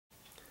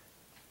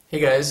Hey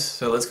guys,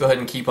 so let's go ahead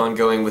and keep on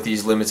going with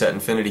these limits at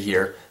infinity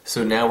here.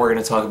 So now we're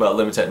going to talk about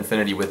limits at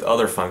infinity with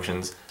other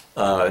functions,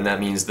 and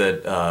that means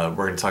that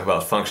we're going to talk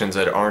about functions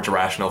that aren't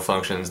rational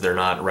functions, they're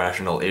not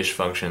rational-ish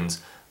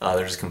functions,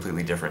 they're just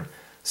completely different.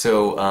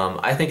 So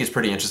I think it's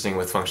pretty interesting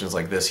with functions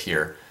like this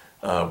here,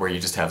 where you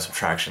just have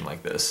subtraction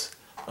like this,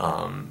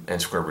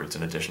 and square roots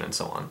and addition and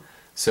so on.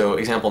 So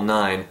example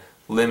 9,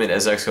 limit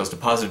as x goes to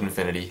positive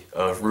infinity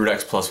of root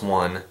x plus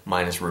 1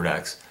 minus root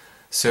x.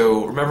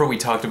 So remember we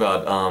talked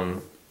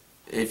about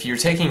if you're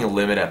taking a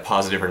limit at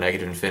positive or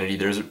negative infinity,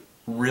 there's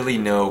really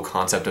no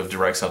concept of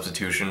direct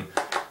substitution,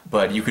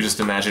 but you could just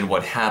imagine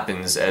what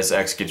happens as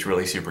x gets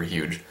really super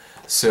huge.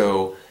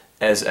 So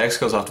as x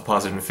goes off to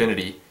positive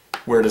infinity,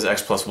 where does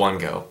x plus 1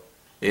 go?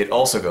 It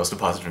also goes to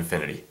positive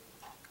infinity.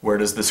 Where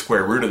does the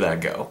square root of that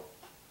go?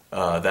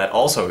 That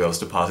also goes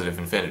to positive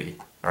infinity.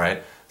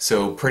 Alright?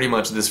 So pretty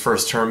much this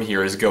first term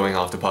here is going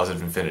off to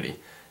positive infinity.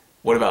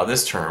 What about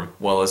this term?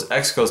 Well, as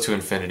x goes to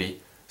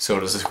infinity,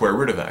 so does the square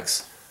root of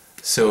x.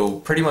 So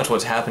pretty much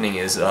what's happening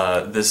is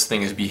this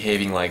thing is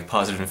behaving like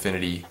positive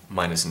infinity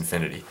minus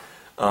infinity.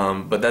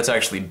 But that's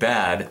actually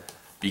bad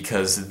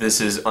because this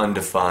is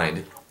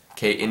undefined.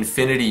 Okay,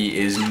 infinity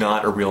is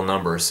not a real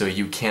number, so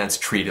you can't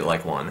treat it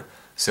like one.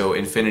 So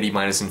infinity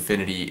minus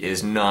infinity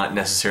is not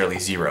necessarily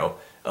 0.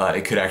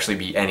 It could actually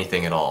be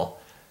anything at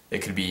all.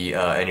 It could be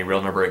any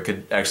real number. It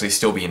could actually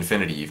still be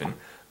infinity even.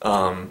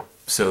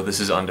 So this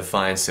is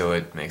undefined, so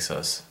it makes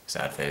us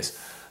sad face.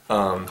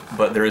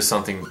 But there is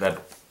something that...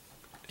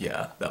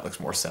 Yeah, that looks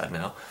more sad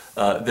now.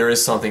 There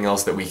is something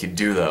else that we could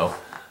do though.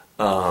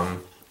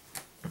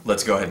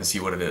 Let's go ahead and see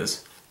what it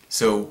is.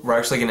 So we're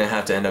actually going to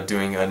have to end up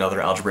doing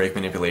another algebraic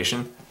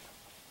manipulation,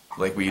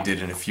 like we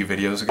did in a few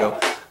videos ago.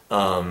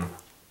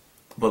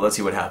 But let's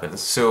see what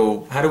happens.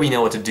 So how do we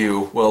know what to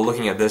do? Well,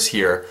 looking at this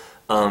here,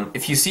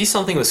 if you see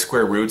something with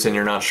square roots and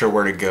you're not sure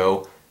where to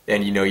go,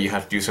 and you know you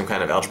have to do some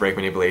kind of algebraic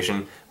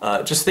manipulation,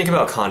 just think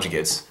about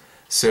conjugates.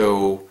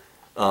 So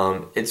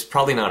it's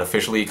probably not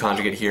officially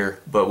conjugate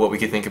here, but what we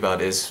could think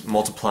about is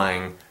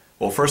multiplying,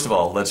 well, first of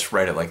all, let's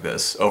write it like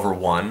this, over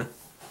 1,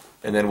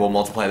 and then we'll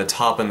multiply the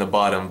top and the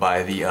bottom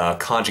by the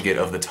conjugate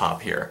of the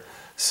top here.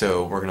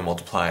 So we're going to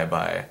multiply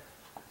by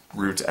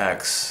root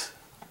x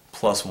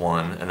plus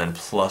 1 and then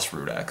plus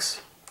root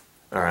x.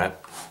 Alright,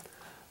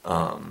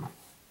 on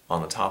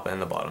the top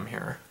and the bottom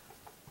here.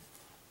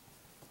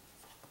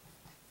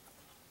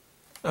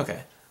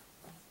 Okay.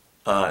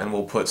 And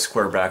we'll put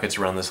square brackets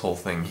around this whole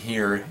thing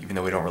here, even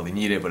though we don't really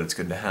need it, but it's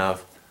good to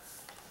have.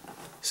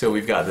 So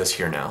we've got this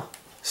here now.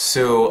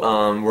 So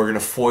we're going to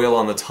FOIL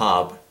on the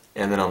top,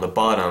 and then on the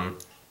bottom,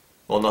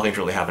 well, nothing's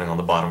really happening on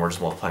the bottom, we're just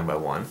multiplying by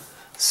 1.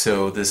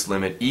 So this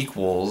limit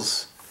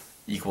equals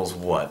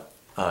what?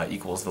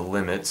 Equals the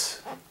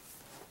limit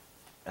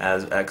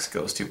as x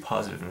goes to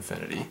positive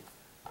infinity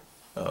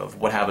of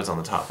what happens on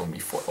the top when we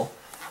FOIL.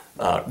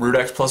 Root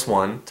x plus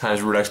 1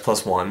 times root x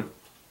plus 1.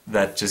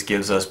 That just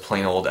gives us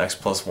plain old x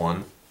plus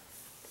 1.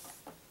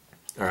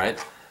 Alright?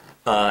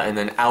 And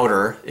then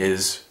outer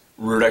is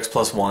root x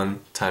plus 1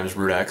 times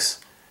root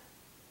x.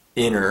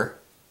 Inner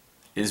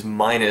is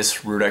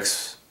minus root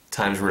x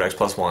times root x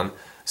plus 1.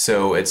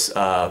 So it's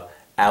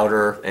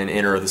outer and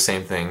inner are the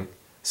same thing.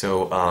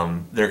 So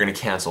they're going to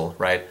cancel,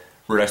 right?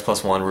 Root x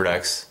plus 1, root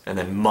x, and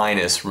then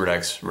minus root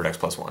x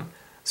plus 1.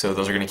 So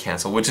those are going to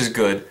cancel, which is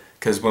good,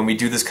 because when we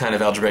do this kind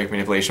of algebraic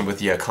manipulation with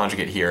the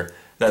conjugate here,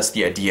 that's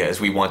the idea,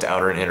 is we want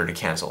outer and inner to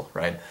cancel,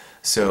 right?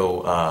 So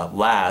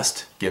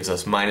last gives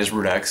us minus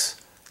root x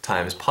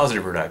times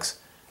positive root x,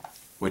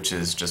 which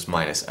is just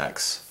minus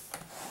x.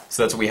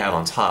 So that's what we have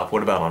on top.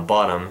 What about on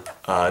bottom?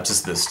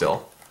 Just this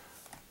still.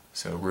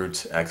 So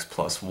root x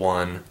plus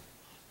 1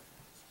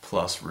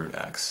 plus root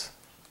x.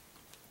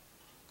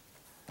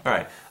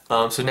 Alright,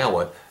 so now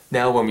what?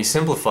 Now when we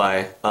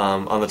simplify,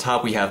 on the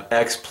top we have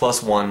x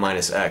plus 1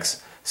 minus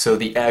x. So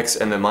the x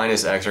and the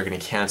minus x are going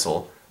to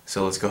cancel.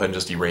 So let's go ahead and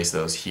just erase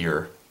those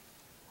here,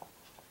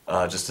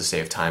 just to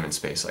save time and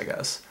space, I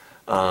guess.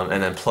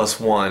 And then plus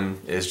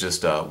 1 is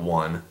just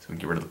 1, so we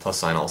get rid of the plus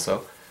sign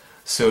also.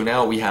 So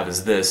now what we have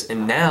is this,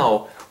 and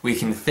now we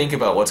can think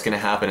about what's going to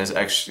happen as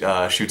x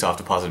shoots off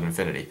to positive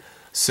infinity.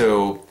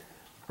 So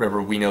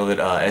remember, we know that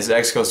as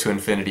x goes to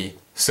infinity,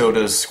 so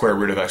does square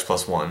root of x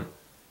plus 1.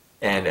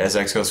 And as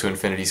x goes to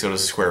infinity, so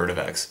does the square root of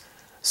x.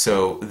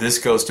 So this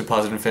goes to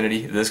positive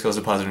infinity, this goes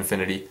to positive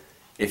infinity.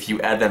 If you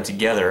add them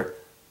together,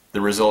 the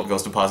result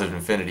goes to positive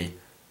infinity.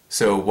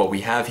 So what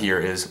we have here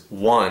is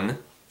 1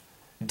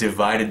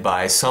 divided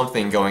by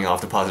something going off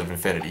to positive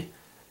infinity.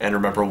 And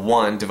remember,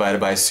 1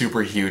 divided by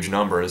super huge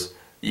numbers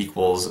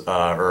equals,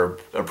 or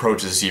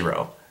approaches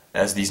 0,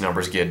 as these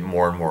numbers get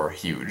more and more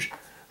huge.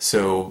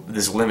 So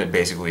this limit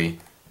basically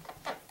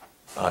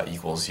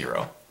equals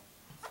 0.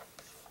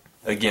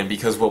 Again,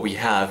 because what we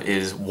have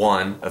is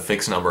 1, a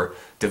fixed number,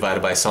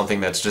 divided by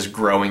something that's just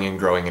growing and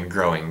growing and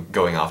growing,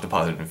 going off to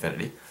positive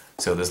infinity.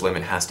 So this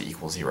limit has to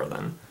equal 0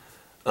 then.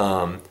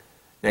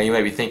 Now you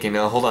might be thinking,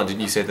 now hold on, didn't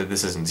you say that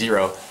this isn't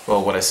 0?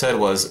 Well, what I said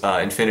was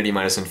infinity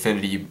minus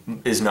infinity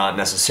is not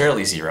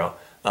necessarily 0.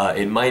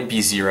 It might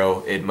be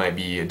 0, it might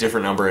be a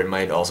different number, it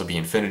might also be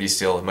infinity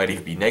still, it might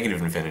even be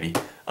negative infinity.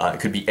 It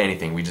could be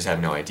anything, we just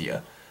have no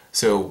idea.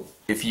 So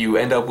if you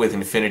end up with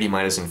infinity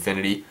minus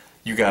infinity,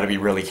 you got to be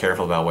really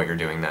careful about what you're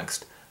doing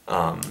next,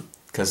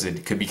 because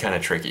it could be kind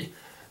of tricky.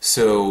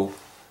 So,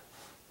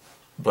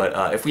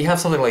 but if we have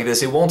something like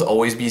this, it won't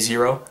always be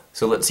 0.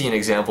 So let's see an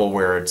example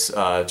where it's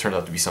turned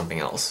out to be something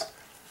else.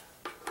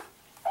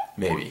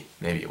 Maybe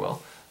it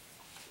will.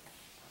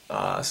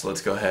 So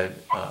let's go ahead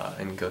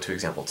and go to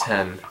example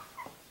 10.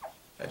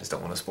 I just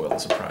don't want to spoil the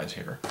surprise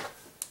here.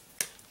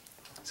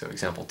 So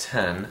example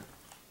 10,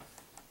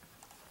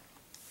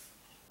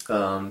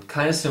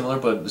 kind of similar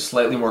but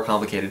slightly more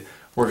complicated.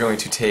 We're going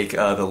to take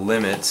the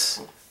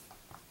limits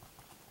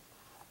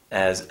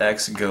as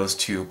x goes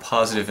to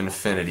positive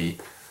infinity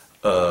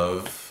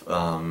of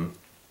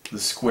the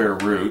square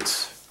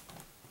root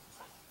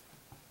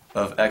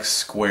of x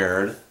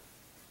squared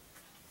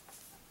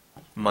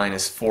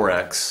minus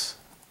 4x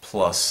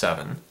plus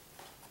 7.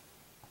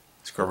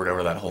 Square root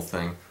over that whole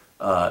thing,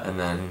 and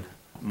then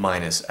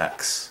minus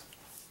x.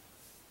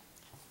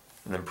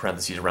 And then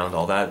parentheses around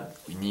all that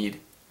we need.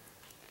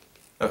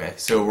 Okay,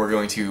 so we're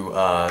going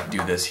to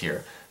do this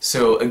here.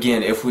 So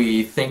again, if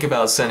we think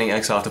about sending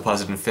x off to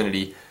positive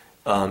infinity,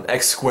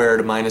 x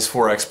squared minus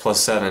 4x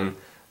plus 7,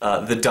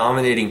 the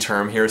dominating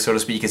term here, so to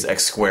speak, is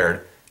x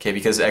squared. Okay,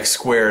 because x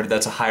squared,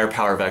 that's a higher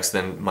power of x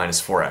than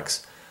minus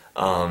 4x.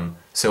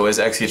 So as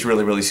x gets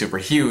really, really super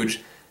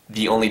huge,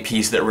 the only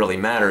piece that really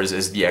matters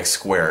is the x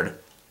squared.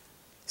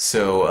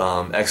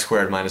 So x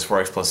squared minus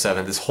 4x plus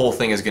 7, this whole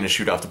thing is going to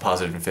shoot off to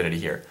positive infinity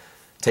here.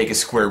 Take a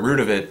square root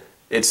of it,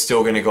 it's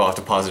still going to go off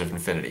to positive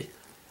infinity.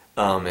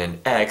 And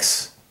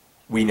x,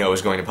 we know,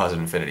 is going to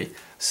positive infinity.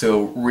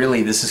 So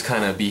really, this is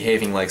kind of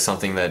behaving like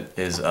something that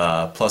is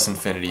plus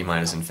infinity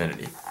minus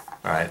infinity.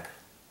 All right.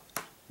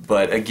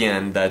 But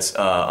again, that's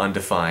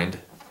undefined,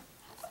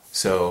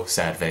 so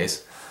sad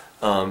face.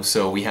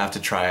 So we have to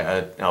try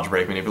an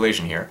algebraic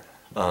manipulation here.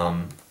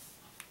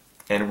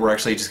 And we're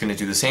actually just going to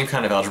do the same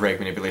kind of algebraic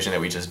manipulation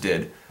that we just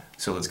did.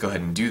 So let's go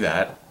ahead and do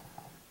that.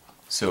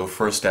 So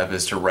first step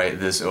is to write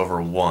this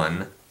over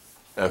 1.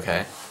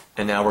 Okay.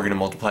 And now we're going to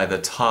multiply the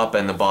top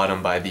and the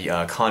bottom by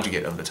the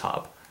conjugate of the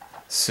top.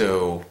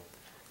 So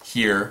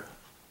here,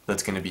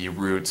 that's going to be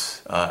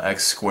root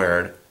x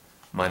squared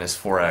minus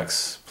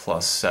 4x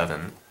plus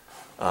 7.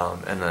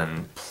 And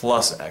then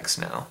plus x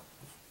now.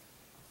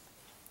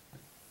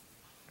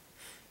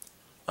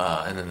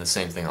 And then the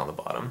same thing on the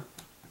bottom.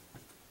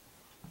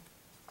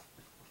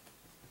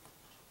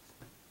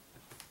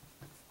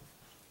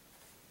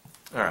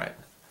 Alright.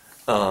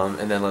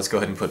 And then let's go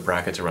ahead and put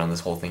brackets around this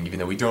whole thing, even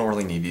though we don't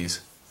really need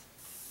these.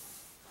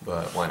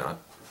 But why not?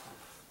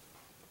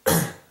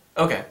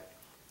 Okay.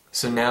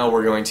 So now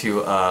we're going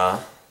to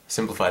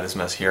simplify this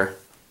mess here.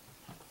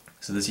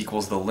 So this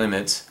equals the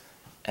limit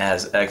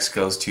as x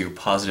goes to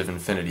positive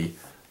infinity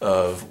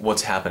of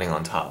what's happening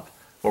on top.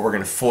 What we're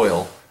going to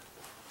FOIL.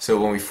 So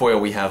when we FOIL,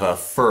 we have a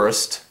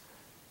first,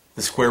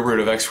 the square root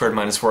of x squared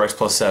minus 4x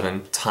plus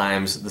 7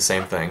 times the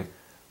same thing.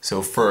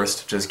 So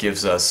first just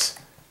gives us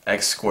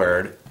x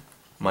squared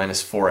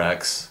minus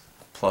 4x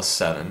plus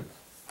 7.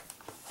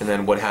 And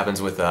then what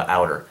happens with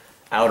outer?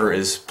 Outer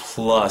is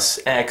plus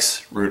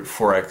x root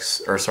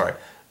 4x, or sorry,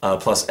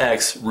 plus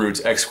x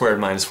root x squared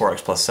minus 4x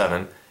plus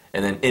 7.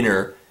 And then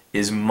inner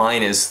is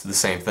minus the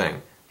same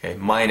thing. Okay,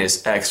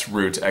 minus x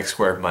root x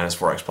squared minus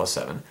 4x plus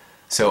 7.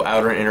 So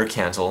outer and inner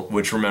cancel,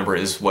 which remember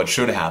is what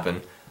should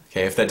happen.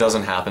 Okay, if that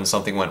doesn't happen,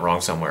 something went wrong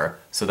somewhere.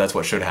 So that's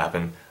what should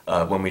happen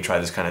when we try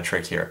this kind of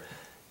trick here.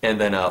 And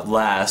then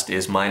last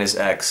is minus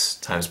x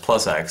times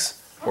plus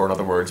x, or in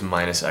other words,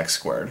 minus x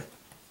squared.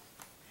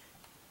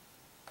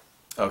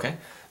 Okay,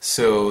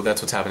 so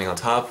that's what's happening on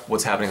top.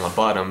 What's happening on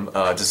bottom,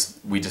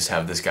 we just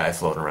have this guy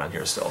floating around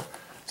here still.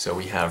 So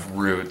we have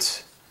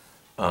root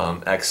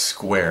x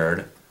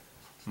squared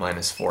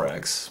minus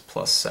 4x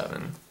plus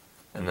 7.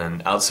 And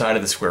then outside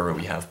of the square root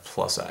we have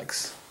plus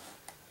x.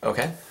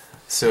 Okay,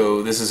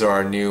 so this is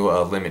our new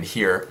limit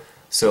here.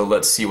 So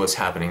let's see what's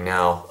happening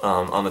now.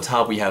 On the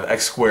top we have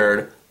x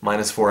squared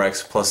minus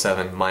 4x plus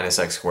 7 minus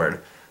x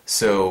squared.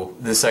 So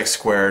this x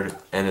squared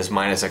and this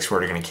minus x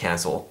squared are going to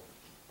cancel.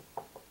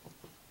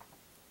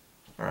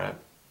 Alright.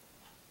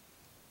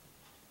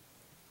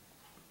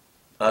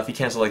 If you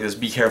cancel like this,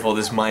 be careful,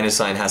 this minus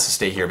sign has to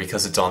stay here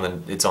because it's on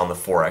the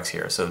 4x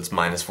here, so it's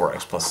minus 4x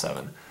plus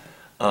 7.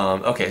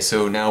 Okay,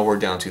 so now we're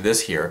down to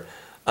this here.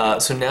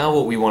 So now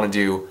what we want to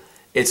do,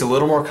 it's a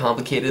little more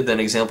complicated than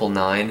example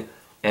 9,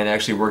 and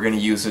actually we're going to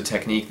use a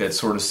technique that's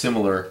sort of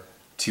similar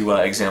to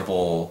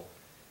example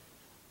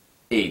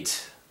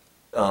 8.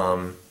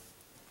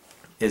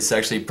 It's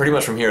actually pretty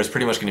much from here, it's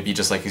pretty much going to be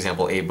just like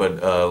example 8,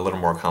 but a little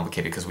more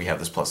complicated because we have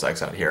this plus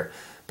x out here.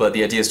 But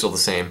the idea is still the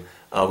same.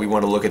 We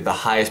want to look at the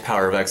highest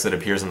power of x that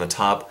appears on the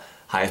top,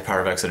 highest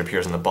power of x that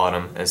appears on the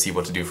bottom, and see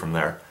what to do from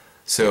there.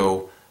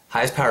 So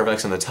highest power of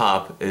x on the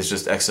top is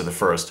just x to the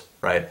first,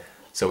 right?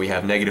 So we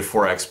have negative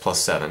 4x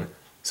plus 7.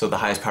 So the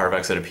highest power of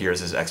x that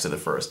appears is x to the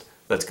first.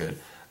 That's good.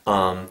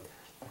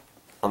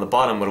 on the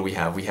bottom, what do we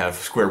have? We have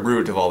square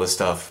root of all this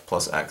stuff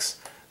plus x.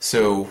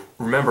 So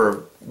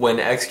remember, when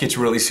x gets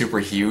really super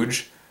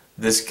huge,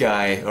 this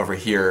guy over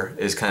here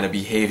is kind of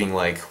behaving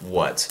like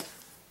what?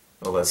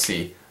 Well, let's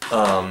see.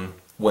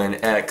 When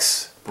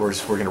x, we're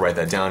going to write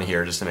that down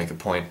here just to make a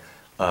point.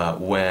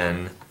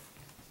 When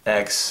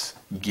x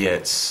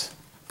gets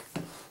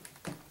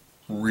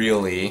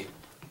really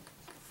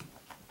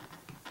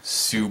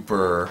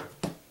super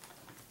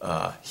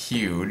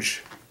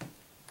huge,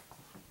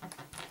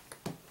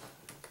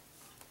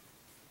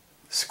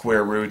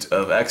 square root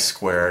of x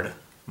squared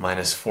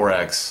minus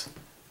 4x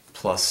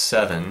plus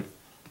 7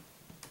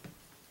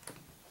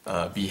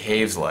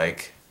 behaves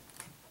like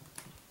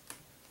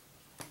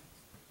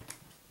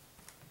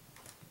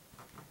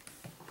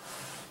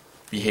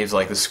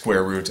the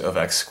square root of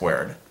x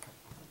squared.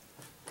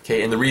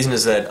 Okay, and the reason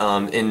is that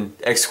in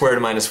x squared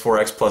minus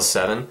 4x plus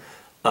 7,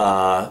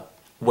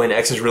 when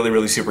x is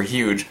really super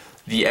huge,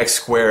 the x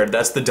squared,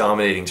 that's the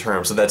dominating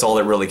term, so that's all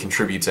that really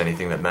contributes to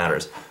anything that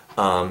matters.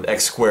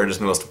 X squared is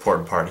the most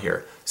important part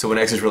here. So when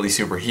x is really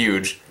super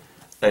huge,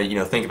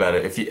 think about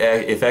it.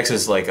 If x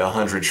is like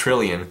 100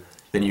 trillion,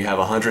 then you have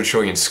 100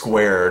 trillion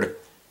squared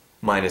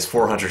minus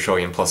 400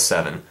 trillion plus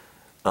 7.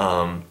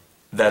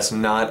 That's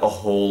not a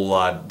whole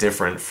lot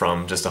different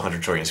from just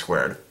 100 trillion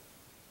squared.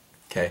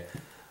 Okay,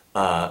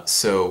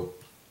 so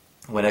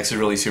when x is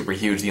really super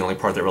huge, the only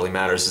part that really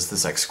matters is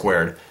this x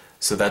squared.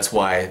 So that's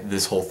why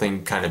this whole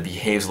thing kind of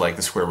behaves like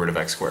the square root of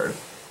x squared.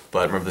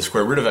 But remember, the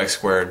square root of x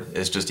squared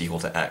is just equal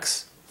to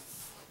x.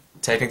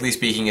 Technically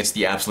speaking, it's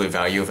the absolute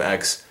value of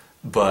x,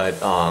 but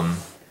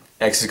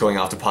x is going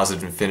off to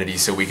positive infinity,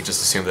 so we could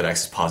just assume that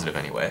x is positive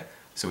anyway.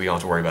 So we don't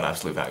have to worry about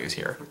absolute values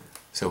here.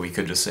 So we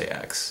could just say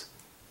x.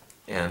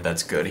 And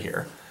that's good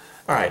here.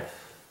 Alright,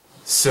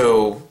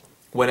 so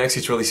when x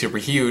gets really super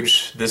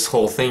huge, this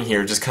whole thing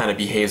here just kind of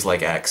behaves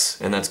like x,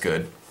 and that's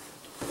good.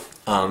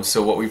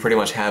 So what we pretty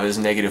much have is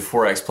negative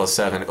 4x plus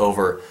 7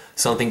 over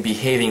something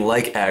behaving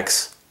like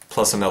x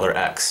plus another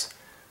x.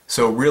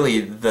 So really,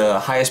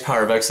 the highest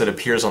power of x that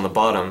appears on the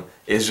bottom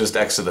is just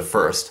x to the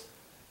first.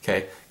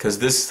 Okay, because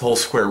this whole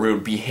square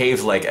root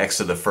behaves like x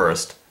to the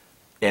first,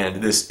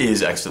 and this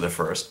is x to the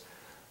first.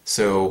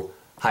 So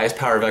highest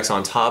power of x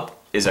on top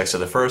is x to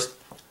the first,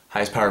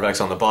 highest power of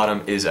x on the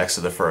bottom is x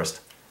to the first.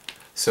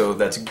 So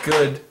that's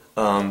good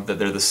that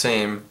they're the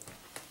same.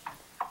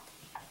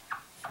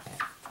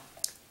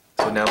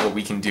 So now what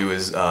we can do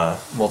is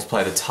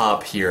multiply the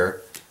top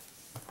here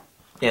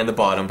and the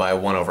bottom by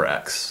 1 over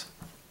x.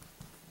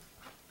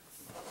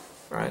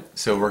 Alright,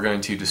 so we're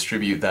going to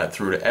distribute that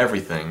through to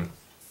everything.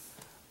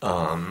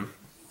 So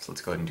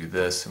let's go ahead and do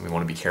this, and we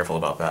want to be careful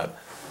about that.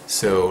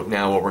 So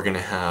now what we're going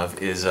to have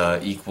is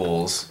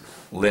equals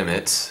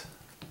limit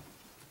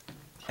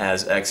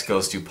as x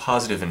goes to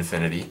positive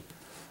infinity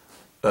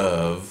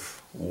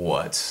of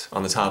what?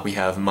 On the top we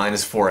have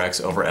minus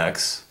 4x over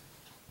x,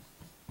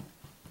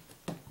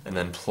 and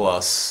then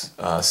plus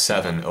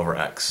 7 over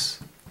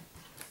x.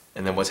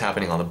 And then what's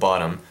happening on the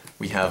bottom,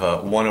 we have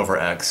 1 over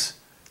x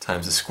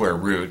times the square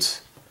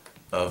root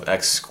of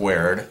x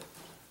squared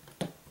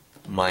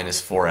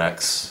minus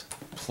 4x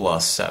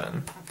plus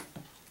 7.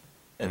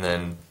 And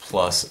then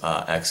plus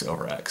x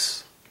over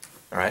x.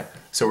 Alright,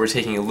 so we're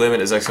taking a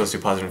limit as x goes to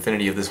positive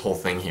infinity of this whole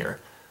thing here.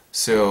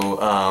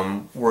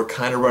 So we're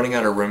kind of running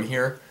out of room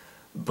here,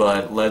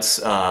 but let's,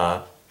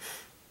 well,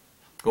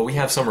 we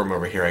have some room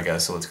over here, I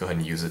guess, so let's go ahead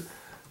and use it.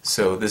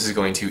 So this is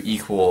going to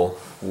equal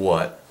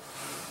what?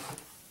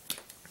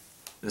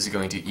 This is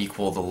going to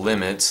equal the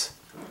limit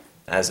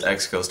as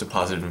x goes to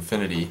positive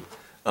infinity.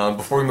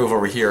 Before we move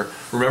over here,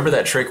 remember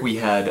that trick we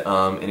had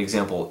in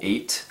example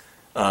 8?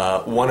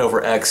 1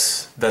 over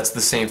x, that's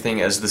the same thing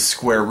as the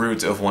square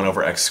root of 1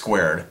 over x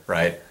squared,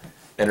 right?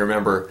 And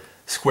remember,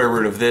 square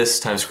root of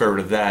this times square root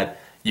of that,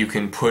 you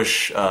can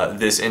push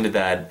this into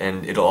that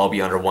and it'll all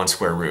be under 1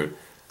 square root.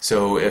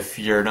 So if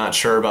you're not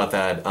sure about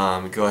that,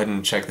 go ahead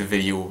and check the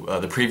video,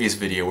 the previous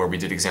video where we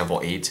did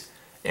example 8,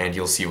 and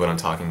you'll see what I'm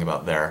talking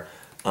about there.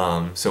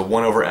 So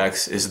 1 over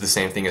x is the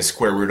same thing as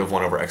square root of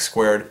 1 over x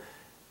squared.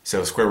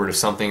 So square root of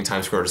something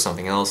times square root of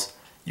something else,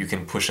 you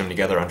can push them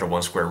together under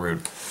 1 square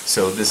root.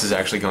 So this is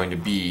actually going to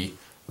be,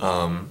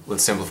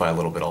 let's simplify a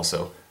little bit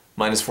also.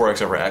 Minus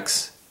 4x over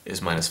x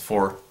is minus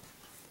 4.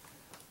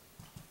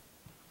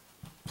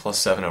 Plus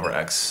 7 over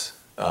x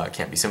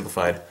can't be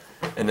simplified.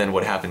 And then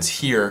what happens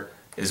here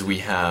is we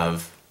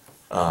have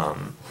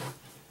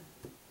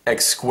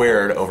x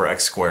squared over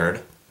x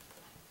squared.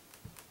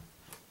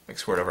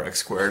 X squared over x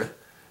squared,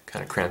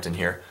 kind of cramped in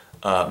here,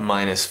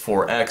 minus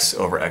 4x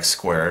over x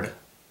squared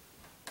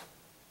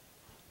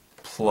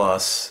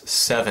plus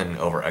 7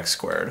 over x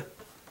squared.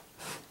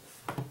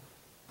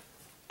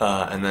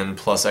 And then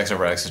plus x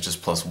over x is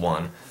just plus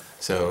 1.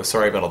 So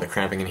sorry about all the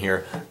cramping in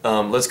here.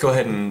 Let's go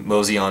ahead and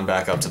mosey on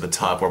back up to the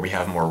top where we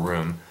have more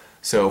room.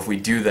 So if we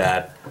do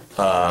that,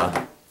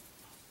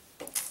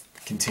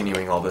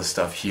 continuing all this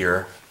stuff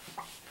here,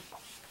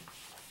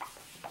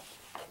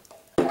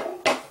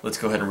 let's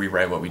go ahead and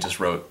rewrite what we just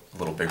wrote a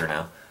little bigger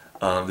now.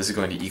 This is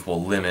going to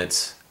equal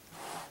limit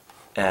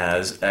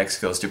as x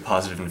goes to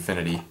positive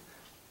infinity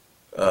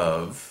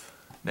of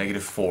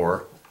negative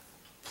 4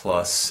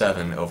 plus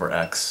 7 over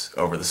x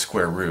over the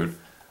square root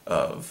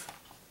of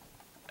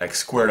x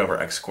squared over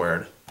x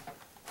squared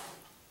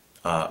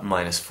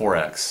minus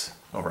 4x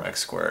over x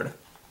squared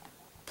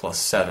plus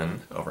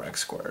 7 over x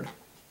squared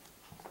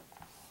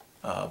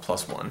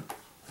plus 1.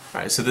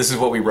 Alright, so this is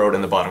what we wrote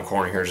in the bottom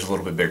corner here, just a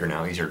little bit bigger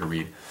now, easier to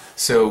read.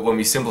 So when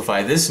we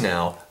simplify this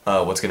now,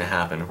 what's going to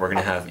happen? We're going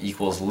to have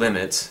equals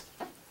limit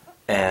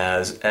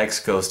as x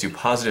goes to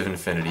positive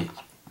infinity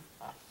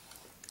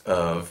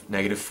of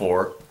negative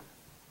 4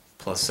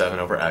 plus 7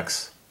 over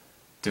x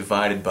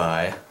divided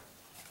by,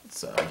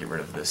 let's get rid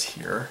of this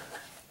here,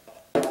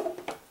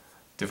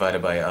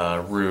 divided by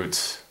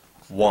root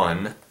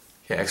 1,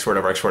 okay, x squared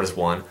over x squared is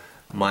 1,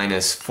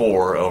 minus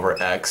 4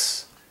 over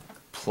x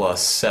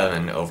plus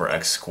 7 over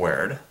x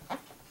squared,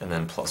 and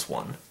then plus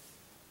 1.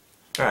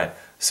 Alright,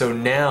 so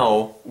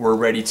now we're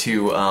ready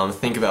to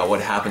think about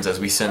what happens as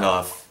we send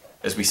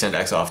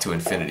x off to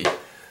infinity.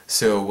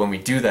 So when we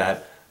do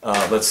that,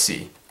 let's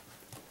see.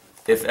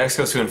 If x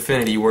goes to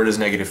infinity, where does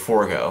negative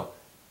 4 go?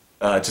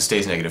 It just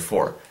stays negative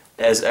 4.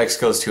 As x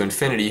goes to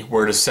infinity,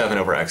 where does 7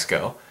 over x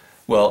go?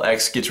 Well,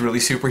 x gets really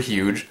super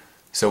huge,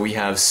 so we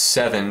have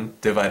 7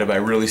 divided by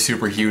really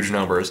super huge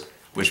numbers,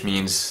 which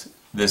means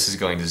this is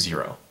going to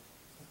 0.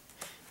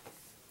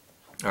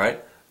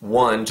 Alright,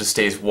 1 just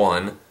stays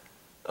 1,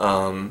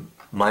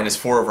 minus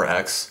 4 over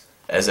x,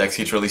 as x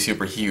gets really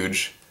super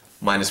huge,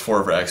 minus 4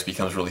 over x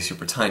becomes really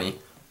super tiny,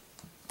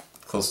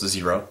 close to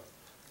 0.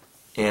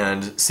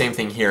 And same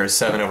thing here,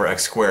 7 over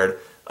x squared,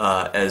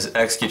 as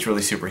x gets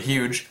really super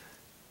huge,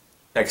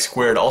 x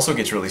squared also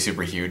gets really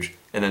super huge,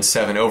 and then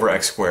 7 over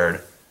x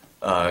squared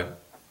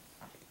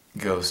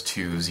goes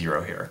to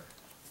 0 here.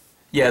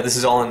 Yeah, this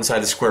is all inside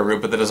the square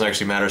root, but that doesn't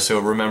actually matter, so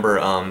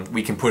remember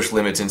we can push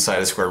limits inside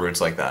of square roots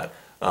like that.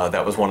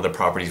 That was one of the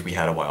properties we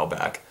had a while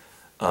back.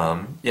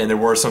 And there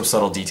were some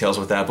subtle details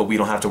with that, but we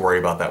don't have to worry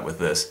about that with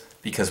this,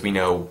 because we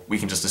know we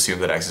can just assume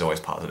that x is always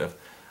positive.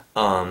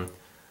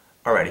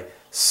 Alrighty,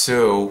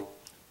 so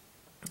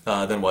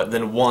then what?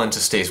 Then 1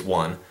 just stays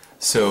 1.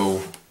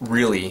 So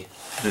really,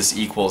 this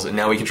equals, and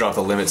now we can drop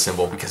the limit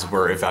symbol because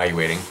we're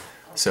evaluating.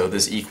 So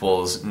this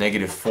equals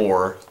negative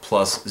 4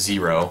 plus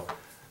 0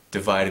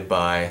 divided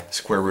by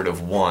square root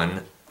of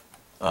 1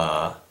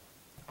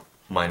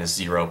 minus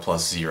 0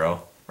 plus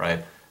 0,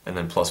 right? And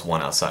then plus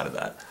 1 outside of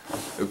that.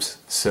 Oops.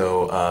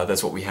 So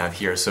that's what we have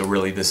here. So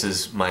really this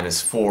is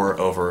minus 4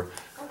 over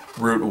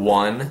root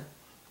 1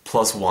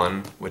 plus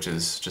 1, which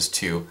is just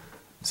 2.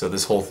 So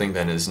this whole thing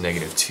then is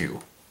negative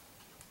 2.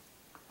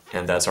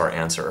 And that's our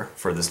answer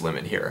for this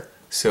limit here.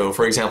 So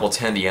for example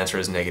 10, the answer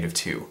is negative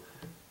 2,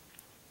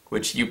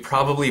 which you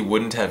probably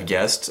wouldn't have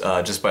guessed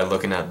just by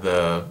looking at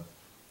the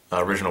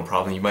original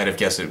problem. You might have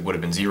guessed it would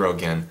have been 0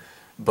 again.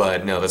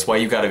 But no, that's why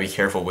you got to be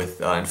careful with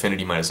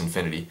infinity minus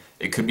infinity.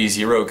 It could be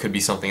 0, it could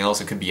be something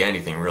else, it could be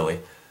anything really.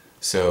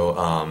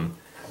 So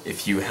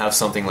if you have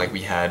something like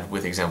we had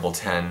with example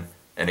 10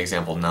 and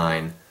example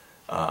 9,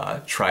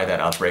 try that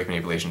algebraic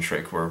manipulation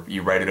trick where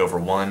you write it over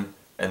 1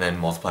 and then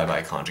multiply by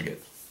a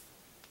conjugate.